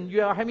person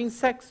you are having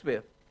sex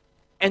with.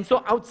 And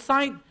so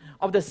outside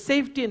of the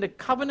safety and the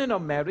covenant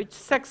of marriage,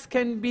 sex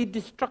can be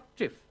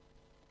destructive.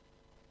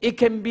 It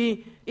can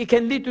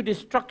lead to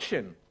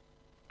destruction.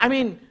 I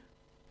mean,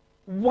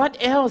 what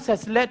else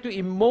has led to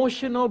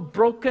emotional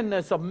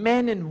brokenness of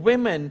men and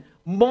women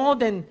more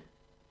than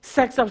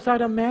sex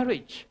outside of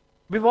marriage,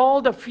 with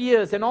all the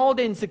fears and all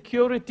the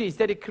insecurities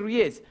that it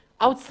creates,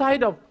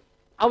 outside of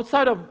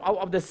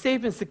the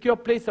safe and secure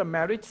place of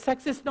marriage,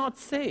 sex is not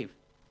safe.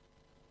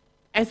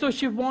 And so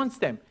she wants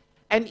them.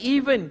 And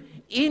even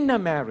in a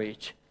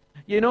marriage,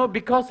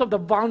 because of the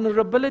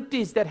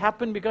vulnerabilities that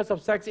happen because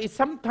of sex, it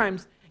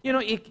sometimes,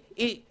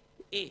 it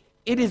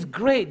is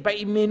great, but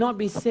it may not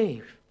be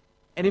safe.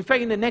 And in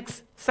fact, in the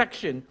next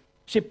section,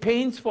 she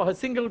paints for her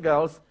single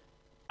girls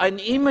an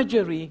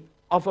imagery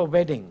of a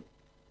wedding.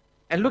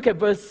 And look at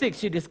verse 6.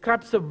 She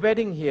describes a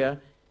wedding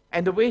here,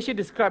 and the way she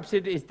describes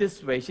it is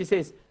this way. She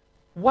says,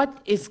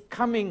 what is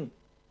coming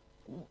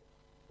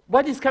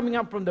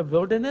up from the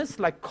wilderness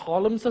like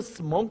columns of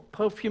smoke,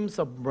 perfumes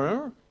of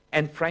myrrh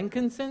and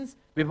frankincense,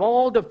 with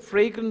all the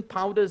fragrant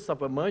powders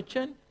of a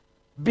merchant?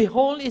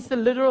 Behold, it's the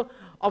litter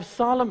of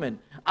Solomon.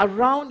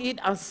 Around it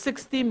are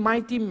 60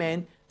 mighty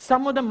men,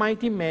 some of the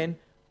mighty men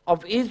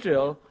of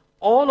Israel,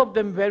 all of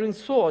them wearing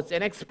swords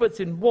and experts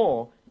in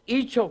war,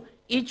 each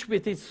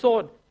with his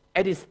sword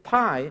at his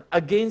thigh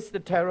against the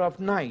terror of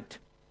night.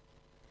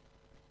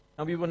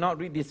 Now we will not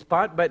read this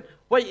part, but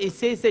what it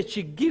says that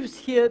she gives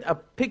here a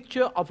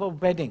picture of a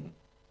wedding.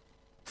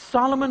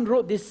 Solomon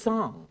wrote this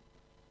song,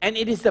 and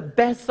it is the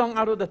best song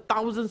out of the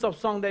thousands of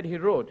songs that he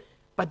wrote.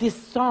 But this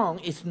song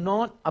is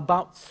not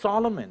about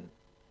Solomon.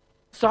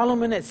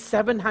 Solomon had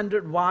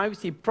 700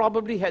 wives. He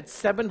probably had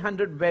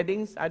 700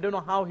 weddings. I don't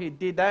know how he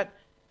did that.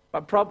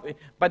 But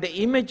the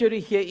imagery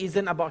here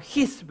isn't about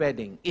his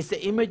wedding. It's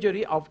the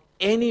imagery of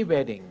any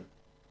wedding.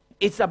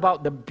 It's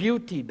about the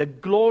beauty, the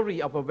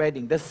glory of a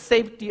wedding, the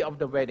safety of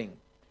the wedding,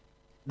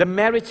 the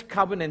marriage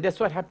covenant. That's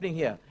what's happening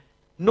here.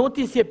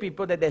 Notice here,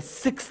 people, that there's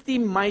 60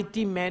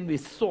 mighty men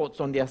with swords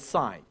on their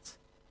sides.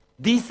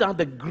 These are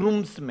the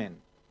groomsmen.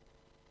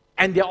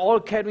 And they're all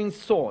carrying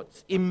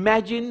swords.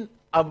 Imagine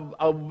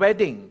a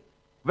wedding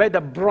where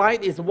the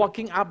bride is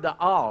walking up the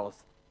aisles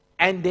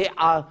and there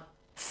are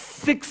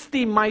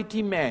 60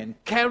 mighty men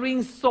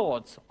carrying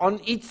swords on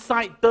each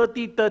side,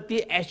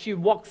 30-30, as she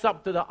walks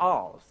up to the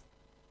aisles.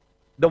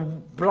 The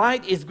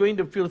bride is going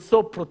to feel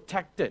so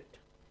protected.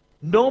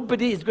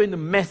 Nobody is going to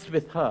mess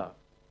with her.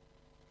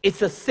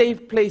 It's a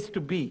safe place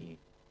to be.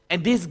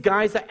 And these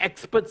guys are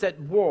experts at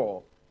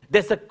war.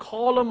 There's a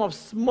column of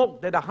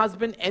smoke that a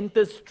husband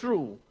enters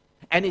through,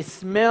 and it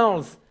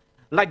smells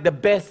like the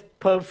best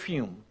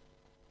perfume.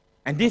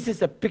 And this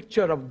is a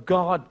picture of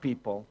God,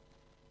 people,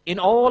 in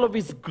all of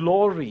his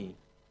glory,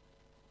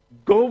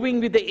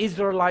 going with the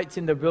Israelites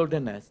in the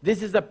wilderness.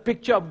 This is a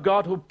picture of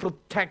God who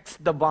protects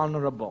the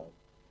vulnerable.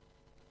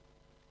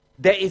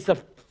 There is a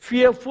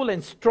fearful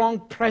and strong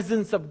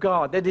presence of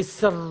God that is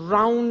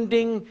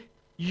surrounding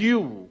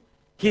you,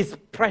 his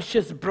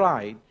precious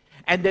bride,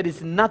 and there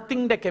is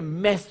nothing that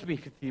can mess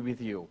with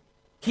you.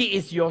 He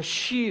is your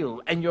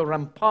shield and your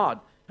rampart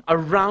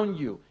around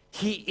you.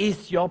 He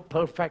is your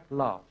perfect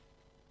love.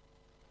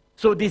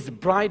 So this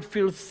bride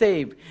feels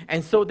safe.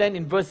 And so then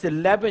in verse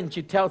 11,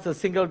 she tells her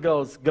single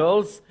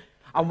girls,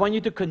 I want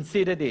you to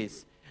consider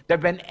this,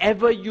 that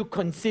whenever you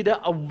consider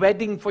a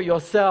wedding for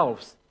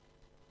yourselves,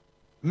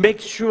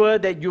 make sure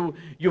that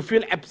you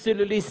feel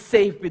absolutely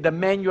safe with the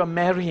man you are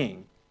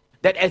marrying.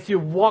 That as you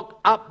walk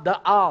up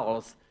the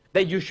aisles,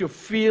 that you should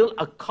feel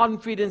a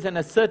confidence and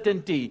a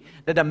certainty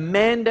that the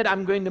man that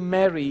I'm going to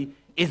marry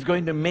is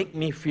going to make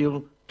me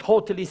feel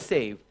totally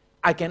safe.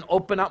 I can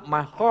open up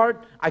my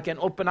heart, I can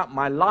open up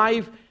my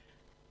life,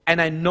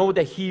 and I know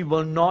that he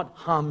will not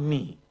harm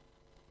me.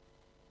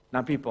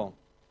 Now people,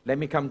 let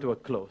me come to a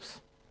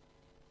close.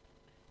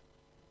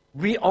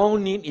 We all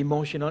need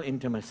emotional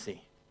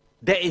intimacy.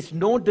 There is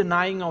no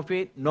denying of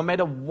it, no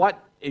matter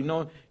what,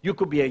 you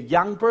could be a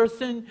young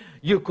person,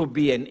 you could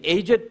be an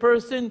aged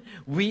person,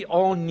 we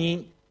all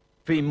need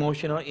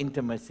emotional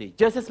intimacy,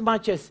 just as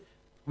much as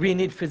we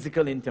need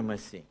physical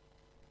intimacy.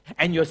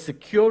 And your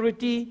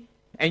security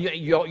and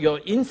your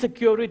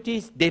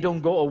insecurities, they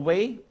don't go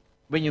away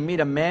when you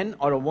meet a man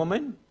or a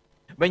woman.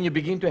 When you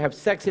begin to have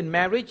sex in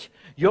marriage,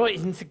 your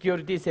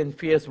insecurities and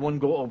fears won't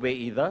go away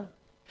either.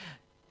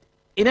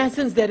 In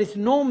essence, there is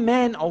no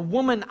man or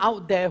woman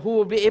out there who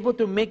will be able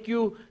to make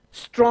you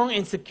strong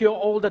and secure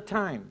all the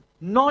time.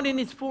 Not in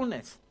its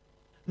fullness.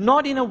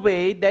 Not in a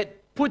way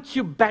that puts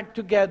you back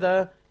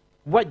together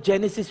what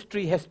Genesis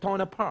 3 has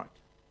torn apart.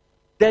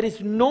 There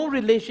is no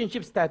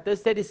relationship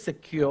status that is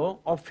secure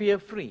or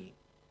fear-free.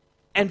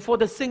 And for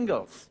the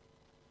singles,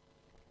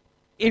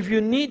 if you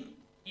need,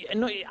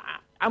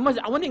 I want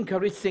to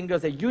encourage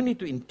singles that you need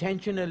to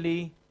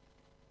intentionally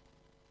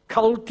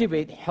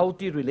cultivate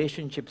healthy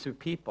relationships with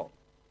people.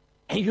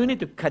 And you need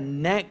to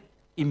connect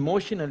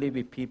emotionally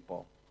with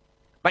people.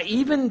 But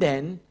even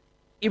then,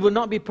 it will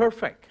not be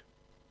perfect.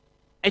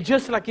 And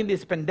just like in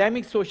this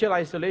pandemic, social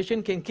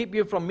isolation can keep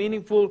you from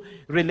meaningful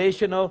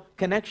relational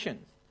connections.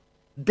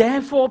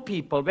 Therefore,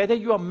 people, whether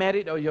you are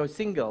married or you're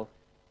single,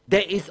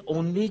 there is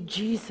only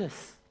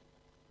Jesus.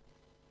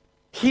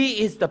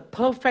 He is the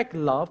perfect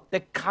love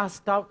that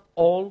casts out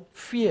all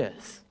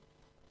fears.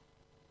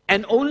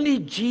 And only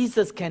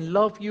Jesus can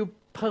love you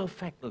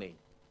perfectly.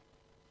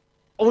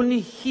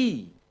 Only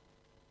He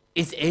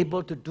is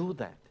able to do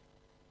that.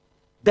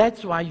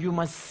 That's why you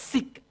must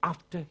seek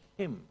after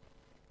Him.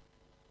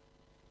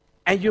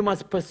 And you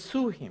must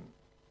pursue Him.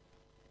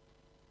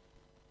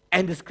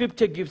 And the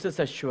scripture gives us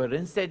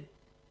assurance that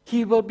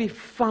He will be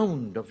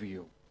found of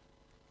you.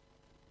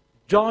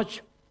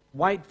 George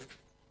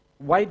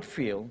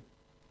Whitefield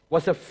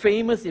was a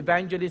famous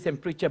evangelist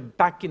and preacher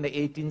back in the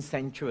 18th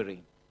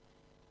century.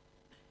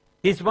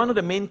 He's one of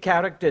the main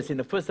characters in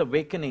the first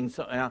awakenings,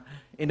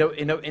 in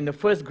the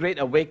first great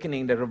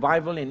awakening, the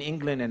revival in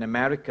England and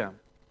America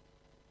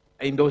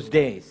in those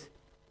days.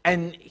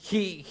 And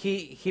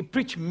he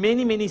preached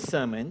many, many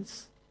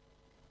sermons,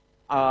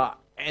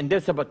 and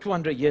that's about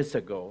 200 years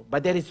ago.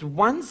 But there is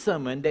one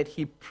sermon that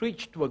he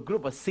preached to a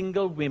group of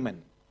single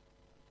women.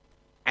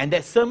 And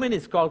that sermon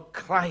is called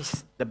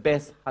Christ, the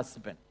Best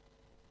Husband.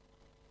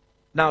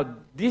 Now,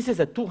 this is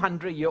a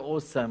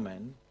 200-year-old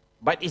sermon,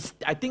 but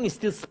I think it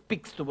still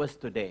speaks to us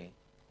today.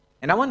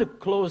 And I want to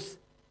close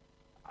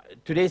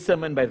today's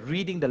sermon by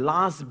reading the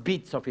last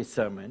bits of his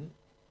sermon.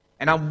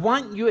 And I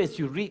want you,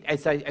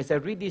 as I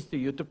read this to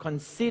you, to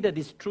consider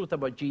this truth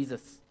about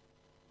Jesus.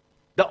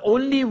 The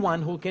only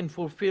one who can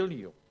fulfill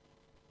you.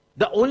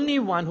 The only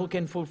one who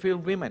can fulfill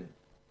women.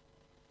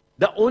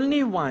 The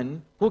only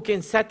one who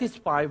can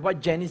satisfy what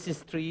Genesis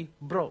 3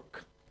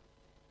 broke.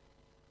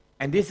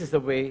 And this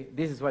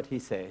is what he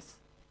says.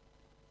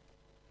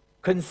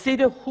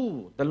 Consider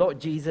who the Lord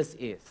Jesus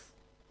is,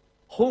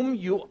 whom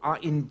you are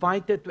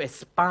invited to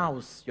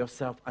espouse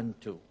yourself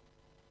unto.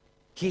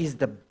 He is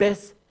the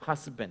best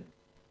husband.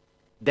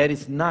 There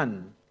is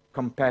none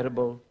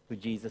comparable to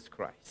Jesus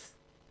Christ.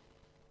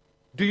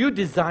 Do you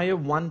desire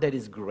one that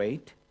is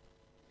great?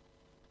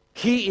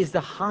 He is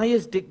the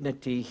highest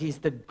dignity. He is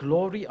the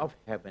glory of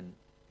heaven,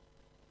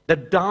 the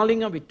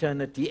darling of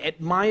eternity,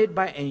 admired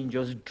by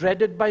angels,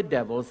 dreaded by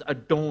devils,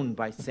 adored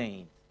by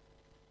saints.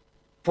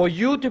 For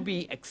you to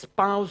be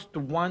espoused to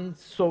one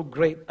so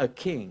great a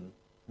king,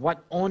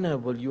 what honor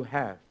will you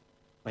have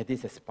by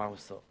this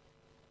espousal?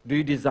 Do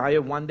you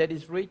desire one that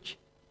is rich?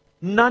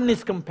 None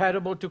is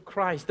comparable to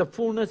Christ. The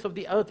fullness of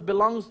the earth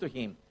belongs to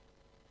Him.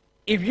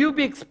 If you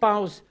be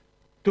espoused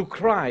to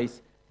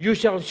Christ, you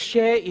shall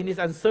share in His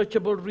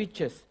unsearchable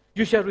riches.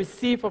 You shall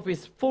receive of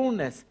His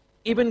fullness,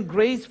 even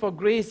grace for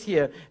grace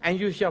here, and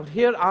you shall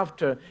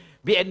hereafter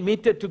be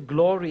admitted to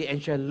glory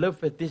and shall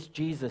live with this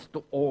Jesus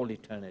to all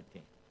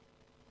eternity.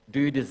 Do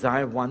you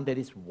desire one that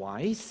is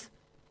wise?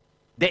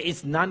 There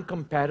is none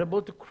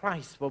comparable to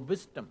Christ for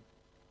wisdom.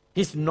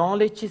 His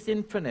knowledge is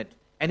infinite,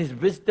 and His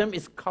wisdom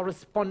is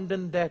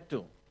correspondent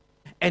thereto.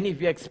 And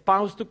if you are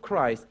espoused to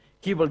Christ,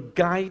 He will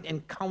guide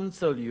and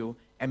counsel you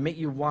and make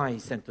you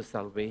wise unto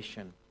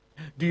salvation.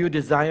 Do you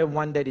desire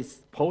one that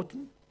is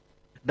potent,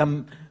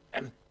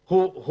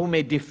 who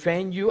may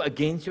defend you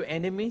against your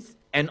enemies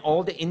and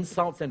all the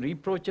insults and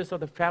reproaches of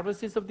the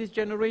Pharisees of this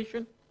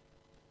generation?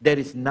 There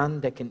is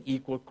none that can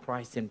equal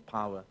Christ in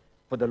power,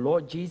 for the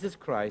Lord Jesus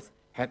Christ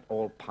had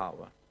all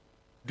power.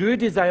 Do you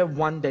desire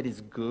one that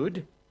is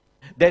good?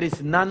 There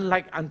is none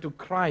like unto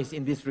Christ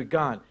in this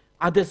regard.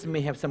 Others may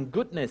have some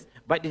goodness,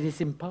 but it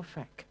is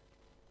imperfect.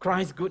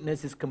 Christ's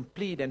goodness is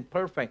complete and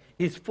perfect.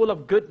 He is full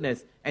of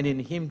goodness, and in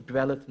Him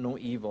dwelleth no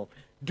evil.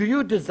 Do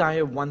you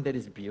desire one that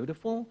is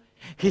beautiful?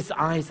 His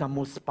eyes are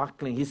most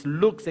sparkling. His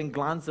looks and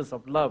glances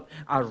of love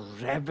are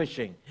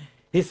ravishing.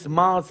 His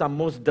smiles are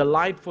most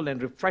delightful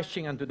and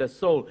refreshing unto the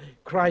soul.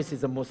 Christ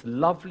is the most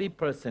lovely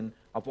person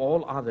of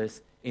all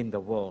others in the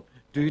world.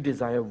 Do you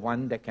desire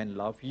one that can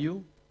love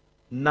you?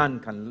 None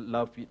can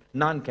love you.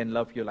 None can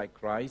love you like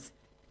Christ.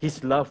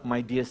 His love,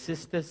 my dear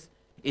sisters,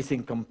 is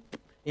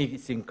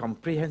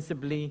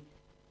incomprehensible.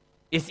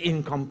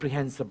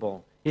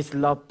 His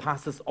love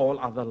passes all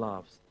other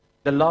loves.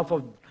 The love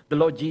of the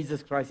Lord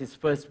Jesus Christ is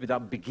first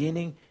without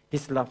beginning.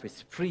 His love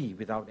is free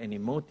without any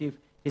motive.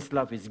 His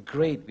love is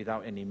great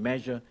without any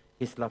measure.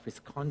 His love is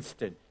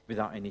constant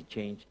without any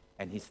change.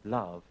 And His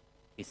love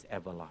is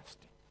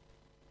everlasting.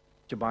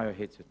 Would you bow your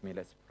heads with me?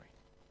 Let's pray.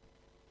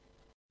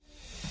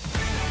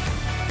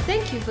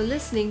 Thank you for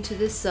listening to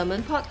this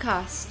sermon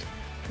podcast.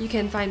 You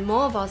can find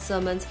more of our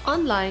sermons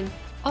online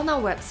on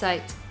our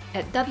website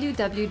at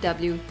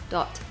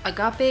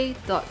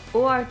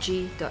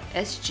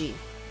www.agape.org.sg.